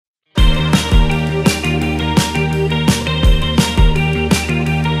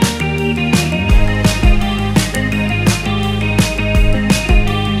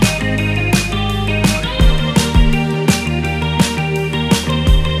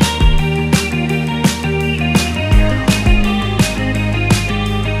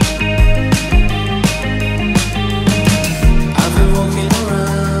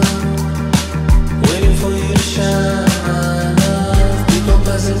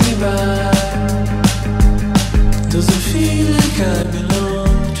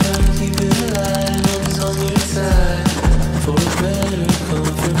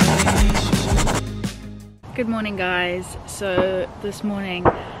Good morning guys. So this morning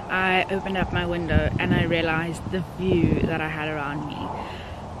I opened up my window and I realized the view that I had around me.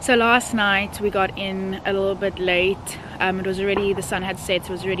 So last night we got in a little bit late. It was already, the sun had set, so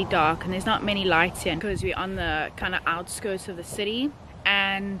it was already dark and there's not many lights here because we're on the kind of outskirts of the city,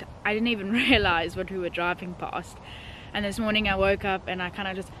 and I didn't even realize what we were driving past. And this morning I woke up and I kind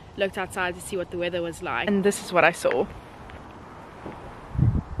of just looked outside to see what the weather was like, and this is what I saw.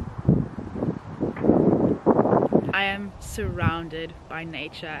 I am surrounded by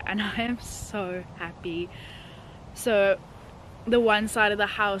nature and I am so happy. So the one side of the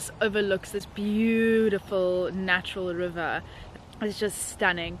house overlooks this beautiful natural river. It's just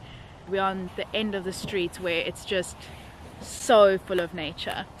stunning. We're on the end of the street where it's just so full of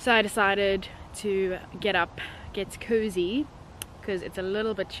nature. So I decided to get up, get cozy, because it's a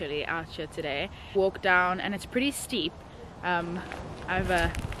little bit chilly out here today. Walk down and it's pretty steep.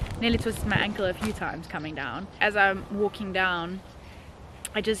 I've nearly twisted my ankle a few times coming down. As I'm walking down,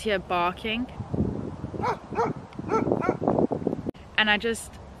 I just hear barking. And I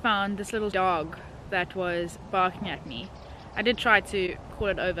just found this little dog that was barking at me. I did try to call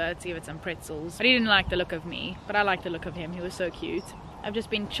it over to give it some pretzels, but he didn't like the look of me, but I liked the look of him. He was so cute. I've just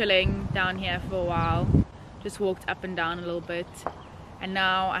been chilling down here for a while, just walked up and down a little bit, and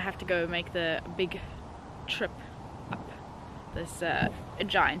now I have to go make the big trip up this a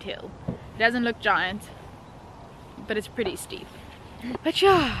giant hill. It doesn't look giant, but it's pretty steep. But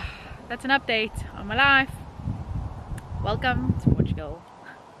yeah, that's an update on my life. Welcome to Portugal.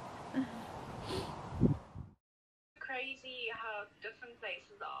 Crazy how different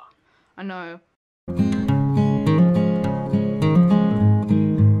places are. I know.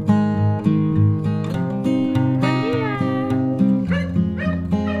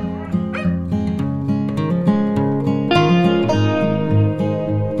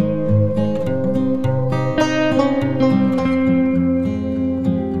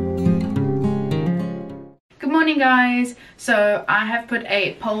 Guys, so I have put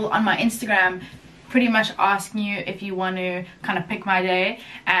a poll on my Instagram pretty much asking you if you want to kind of pick my day,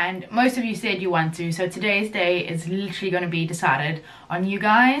 and most of you said you want to, so today's day is literally going to be decided on you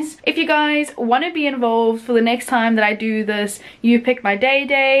guys. If you guys want to be involved for the next time that I do this you pick my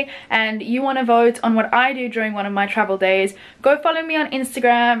day and you want to vote on what I do during one of my travel days, go follow me on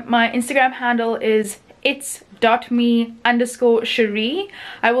Instagram. My Instagram handle is its.me_cheri.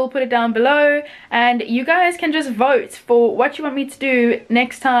 I will put it down below and you guys can just vote for what you want me to do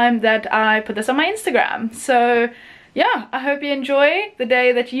next time that I put this on my Instagram. So yeah, I hope you enjoy the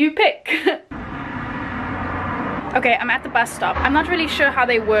day that you pick. Okay, I'm at the bus stop. I'm not really sure how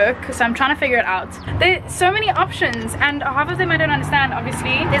they work, so I'm trying to figure it out. There's so many options and half of them I don't understand,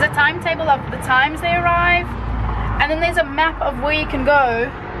 obviously. There's a timetable of the times they arrive, and then there's a map of where you can go,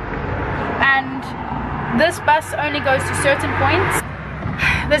 and this bus only goes to certain points.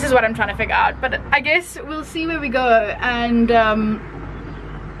 This is what I'm trying to figure out, but I guess we'll see where we go, and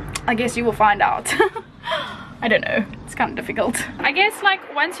I guess you will find out. I don't know, it's kind of difficult. I guess like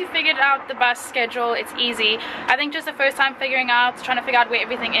once you figured out the bus schedule, it's easy. I think just the first time trying to figure out where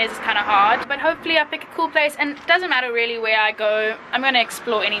everything is kind of hard, but hopefully I pick a cool place, and it doesn't matter really where I go, I'm gonna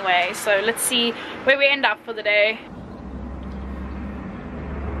explore anyway, so let's see where we end up for the day.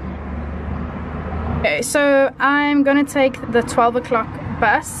 Okay, so I'm gonna take the 12 o'clock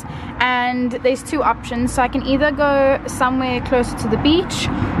bus, and there's two options. So I can either go somewhere closer to the beach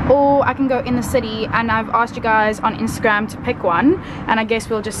or I can go in the city, and I've asked you guys on Instagram to pick one, and I guess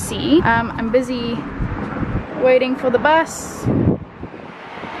we'll just see. I'm busy waiting for the bus.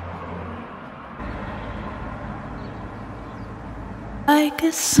 Like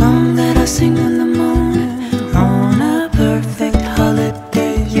a song that I sing in the morning on a perfect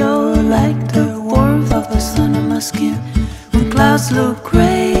holiday. You're like the warmth of the sun on my skin when clouds look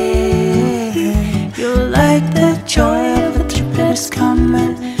gray. You're like the joy of a trip that's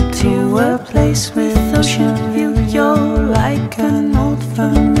coming to a place with ocean view. You're like an old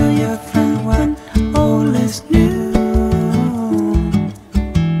familiar friend when all is new.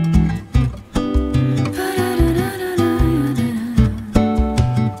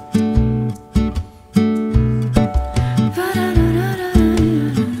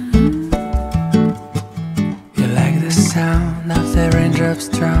 Sound of the raindrops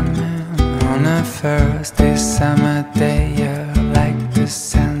drumming on a first summer day. You're like the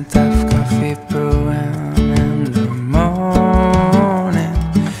scent of coffee brewing in the morning.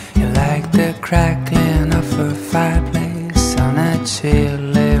 You're like the crackling of a fireplace on a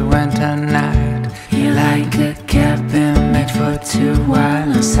chilly winter night. You're like a cabin made for two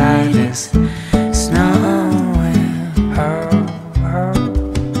while inside is snowing. Oh, oh,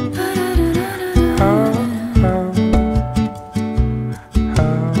 oh.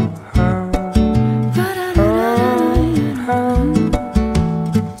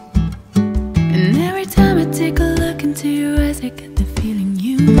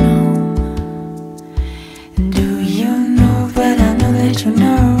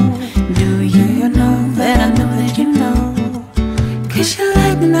 Do you know that I know that you know? 'Cause you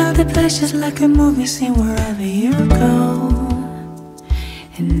lighten up the place just like a movie scene wherever you go.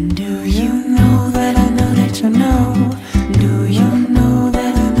 And do you know that I know that you know? Do you know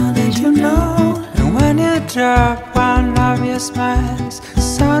that I know that you know? And when you drop one of your smiles, the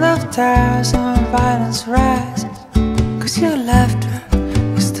sound of tears and violence rise. 'Cause your laughter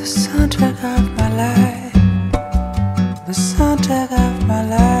is the soundtrack of my life. The soundtrack of my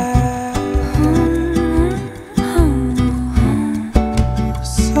life. The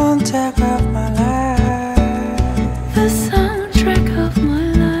soundtrack of my life. The soundtrack of my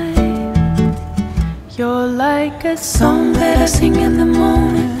life. You're like a song that I sing in the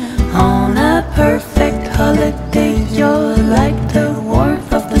morning on a perfect holiday. You're like the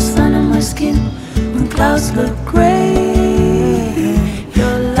warmth of the sun on my skin when clouds look gray.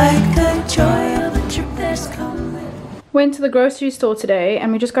 You're like the joy of a trip that's coming. Went to the grocery store today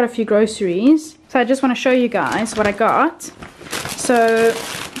and we just got a few groceries. So I just want to show you guys what I got. So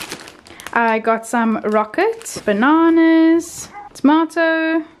I got some rocket, bananas,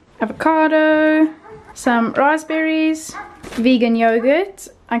 tomato, avocado, some raspberries, vegan yogurt.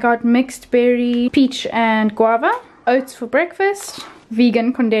 I got mixed berry, peach and guava, oats for breakfast,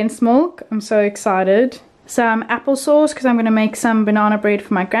 vegan condensed milk. I'm so excited. Some applesauce because I'm going to make some banana bread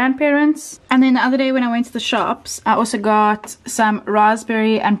for my grandparents. And then the other day when I went to the shops, I also got some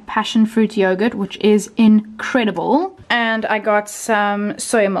raspberry and passion fruit yogurt, which is incredible. And I got some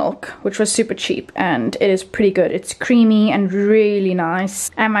soy milk, which was super cheap and it is pretty good. It's creamy and really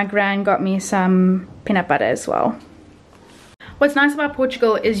nice. And my gran got me some peanut butter as well. What's nice about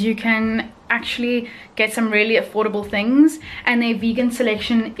Portugal is you can actually get some really affordable things, and their vegan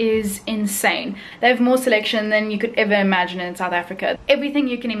selection is insane. They have more selection than you could ever imagine in South Africa. Everything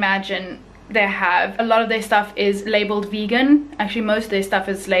you can imagine they have. A lot of their stuff is labeled vegan. Actually, most of their stuff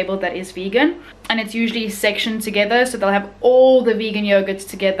is labeled that is vegan, and it's usually sectioned together, so they'll have all the vegan yogurts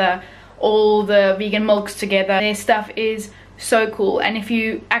together, all the vegan milks together. Their stuff is so cool. And if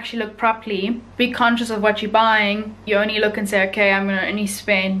you actually look properly, be conscious of what you're buying. You only look and say, okay, I'm gonna only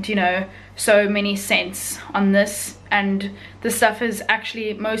spend, you know, so many cents on this, and the stuff is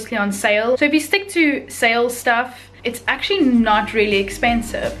actually mostly on sale. So if you stick to sale stuff, it's actually not really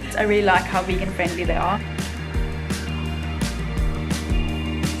expensive. I really like how vegan friendly they are.